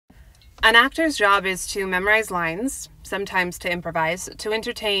An actor's job is to memorize lines, sometimes to improvise, to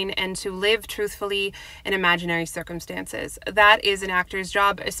entertain, and to live truthfully in imaginary circumstances. That is an actor's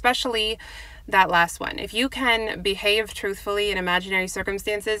job, especially that last one. If you can behave truthfully in imaginary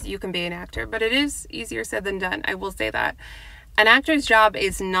circumstances, you can be an actor. But it is easier said than done, I will say that. An actor's job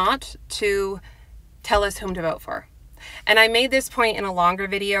is not to tell us whom to vote for. And I made this point in a longer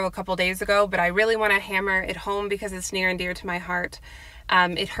video a couple days ago, but I really want to hammer it home because it's near and dear to my heart.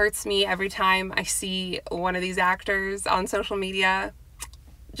 It hurts me every time I see one of these actors on social media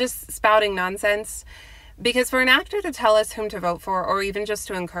just spouting nonsense. Because for an actor to tell us whom to vote for, or even just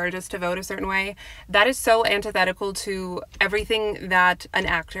to encourage us to vote a certain way, that is so antithetical to everything that an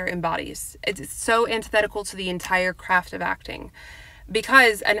actor embodies. It's so antithetical to the entire craft of acting.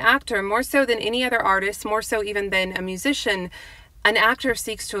 Because an actor, more so than any other artist, more so even than a musician, an actor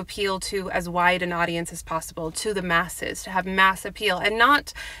seeks to appeal to as wide an audience as possible, to the masses, to have mass appeal, and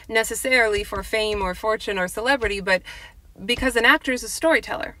not necessarily for fame or fortune or celebrity, but because an actor is a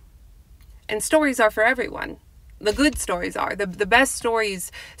storyteller. And stories are for everyone. The good stories are. The best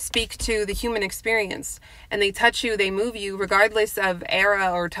stories speak to the human experience, and they touch you, they move you, regardless of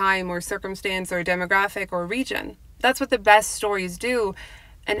era or time or circumstance or demographic or region. That's what the best stories do,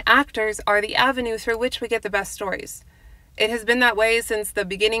 and actors are the avenue through which we get the best stories. It has been that way since the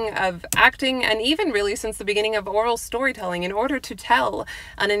beginning of acting, and even really since the beginning of oral storytelling. In order to tell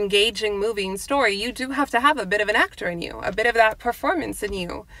an engaging, moving story, you do have to have a bit of an actor in you, a bit of that performance in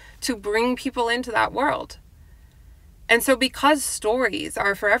you to bring people into that world. And so because stories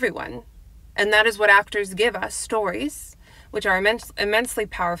are for everyone, and that is what actors give us, stories, which are immensely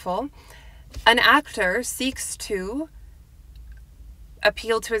powerful, an actor seeks to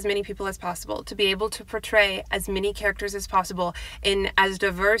appeal to as many people as possible, to be able to portray as many characters as possible in as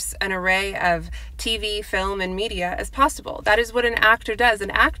diverse an array of TV, film, and media as possible. That is what an actor does.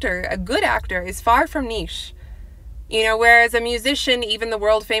 An actor, a good actor, is far from niche. You know, whereas a musician, even the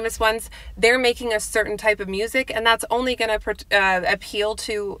world famous ones, they're making a certain type of music, and that's only going to appeal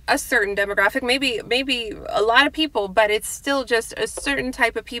to a certain demographic, maybe a lot of people, but it's still just a certain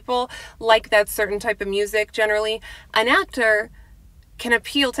type of people like that certain type of music generally. An actor can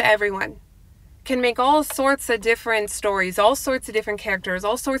appeal to everyone, can make all sorts of different stories, all sorts of different characters,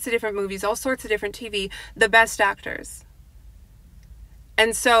 all sorts of different movies, all sorts of different TV, the best actors.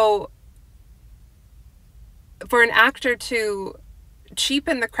 And so for an actor to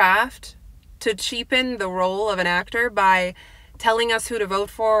cheapen the craft, to cheapen the role of an actor by telling us who to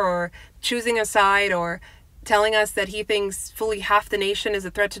vote for, or choosing a side, or telling us that he thinks fully half the nation is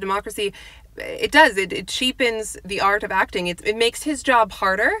a threat to democracy, it cheapens the art of acting. It makes his job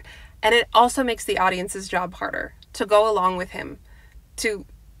harder, and it also makes the audience's job harder to go along with him, to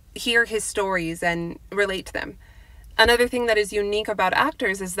hear his stories and relate to them. Another thing that is unique about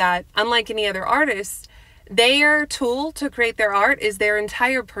actors is that, unlike any other artist, their tool to create their art is their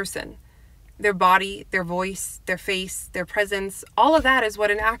entire person. Their body, their voice, their face, their presence, all of that is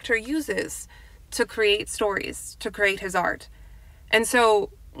what an actor uses to create stories, to create his art. And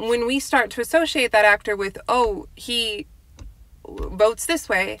so when we start to associate that actor with, oh, he votes this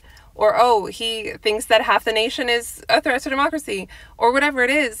way, or oh, he thinks that half the nation is a threat to democracy, or whatever it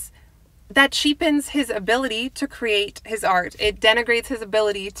is, that cheapens his ability to create his art. It denigrates his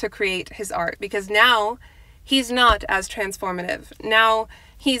ability to create his art, because now he's not as transformative. Now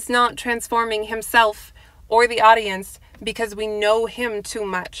he's not transforming himself or the audience because we know him too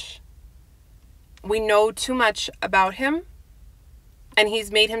much. We know too much about him, and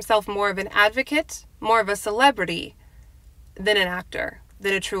he's made himself more of an advocate, more of a celebrity than an actor,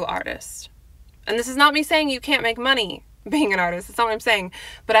 than a true artist. And this is not me saying you can't make money being an artist. That's not what I'm saying.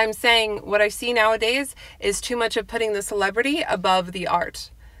 But I'm saying what I see nowadays is too much of putting the celebrity above the art.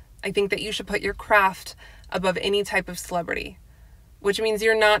 I think that you should put your craft above any type of celebrity, which means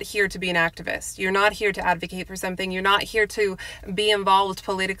you're not here to be an activist. You're not here to advocate for something. You're not here to be involved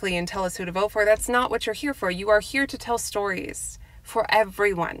politically and tell us who to vote for. That's not what you're here for. You are here to tell stories for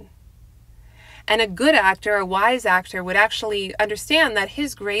everyone. And a good actor, a wise actor, would actually understand that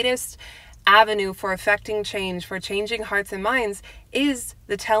his greatest avenue for affecting change, for changing hearts and minds, is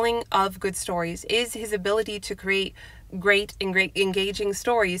the telling of good stories, is his ability to create great engaging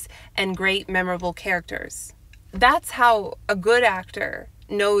stories and great memorable characters. That's how a good actor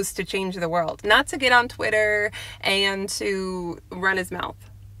knows to change the world, not to get on Twitter and to run his mouth.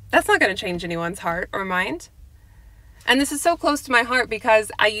 That's not going to change anyone's heart or mind. And this is so close to my heart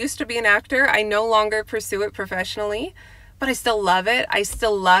because I used to be an actor. I no longer pursue it professionally, but I still love it. I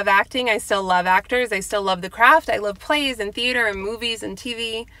still love acting. I still love actors. I still love the craft. I love plays and theater and movies and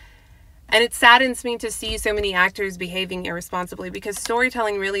TV. And it saddens me to see so many actors behaving irresponsibly, because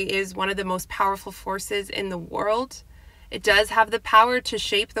storytelling really is one of the most powerful forces in the world. It does have the power to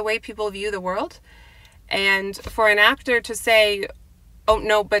shape the way people view the world. And for an actor to say, oh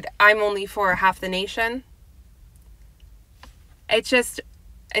no, but I'm only for half the nation, it's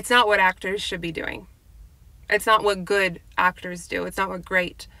not what actors should be doing. It's not what good actors do. It's not what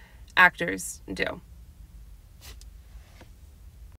great actors do.